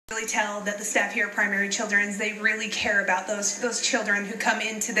Really tell that the staff here at Primary Children's, they really care about those children who come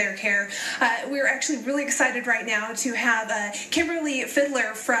into their care. We're actually really excited right now to have Kimberly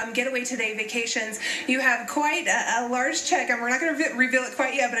Fiddler from Getaway Today Vacations. You have quite a large check, and we're not going to reveal it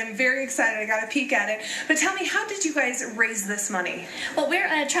quite yet, but I'm very excited. I got a peek at it. But tell me, how did you guys raise this money? Well, we're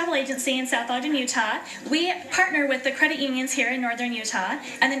a travel agency in South Ogden, Utah. We partner with the credit unions here in northern Utah,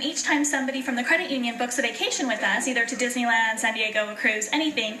 and then each time somebody from the credit union books a vacation with us, either to Disneyland, San Diego, a cruise,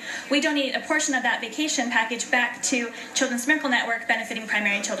 anything, we donate a portion of that vacation package back to Children's Miracle Network, benefiting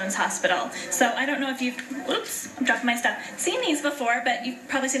Primary Children's Hospital. So I don't know if you've, I'm dropping my stuff, seen these before, but you've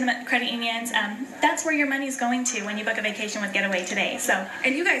probably seen them at credit unions. That's where your money's going to when you book a vacation with Getaway Today. So,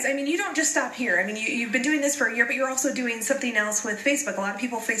 and you guys, I mean, you don't just stop here. I mean, you've been doing this for a year, but you're also doing something else with Facebook. A lot of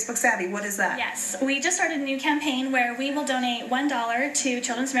people Facebook savvy. What is that? Yes, we just started a new campaign where we will donate $1 to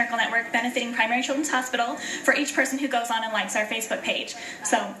Children's Miracle Network, benefiting Primary Children's Hospital, for each person who goes on and likes our Facebook page.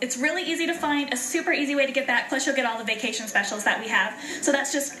 So it's really easy to find, a super easy way to get back, plus you'll get all the vacation specials that we have. So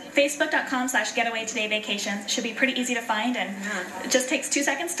that's just facebook.com/getawaytodayvacations. Should be pretty easy to find, and it just takes 2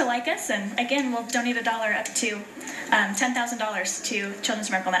 seconds to like us, and again, we'll donate $1 up to $10,000 to Children's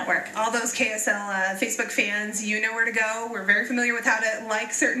Miracle Network. All those KSL Facebook fans, you know where to go. We're very familiar with how to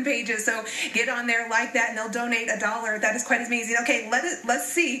like certain pages, so get on there, like that, and they'll donate $1. That is quite amazing. Okay, let's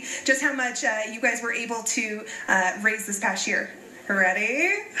see just how much you guys were able to raise this past year.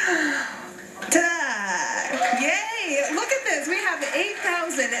 Ready? Ta-da! Yay! Look at this. We have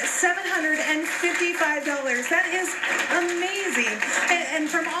 $8,755. That is amazing. And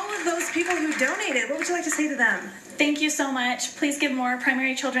from all of those people who donated, what would you like to say to them? Thank you so much. Please give more.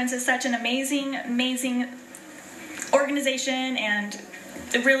 Primary Children's is such an amazing, amazing organization, and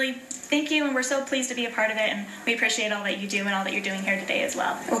really thank you, and we're so pleased to be a part of it, and we appreciate all that you do and all that you're doing here today as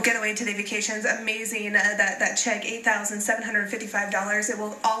well. Well, Getaway Today Vacations, amazing. That check, $8,755. It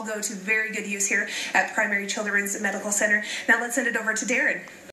will all go to very good use here at Primary Children's Medical Center. Now let's send it over to Darren.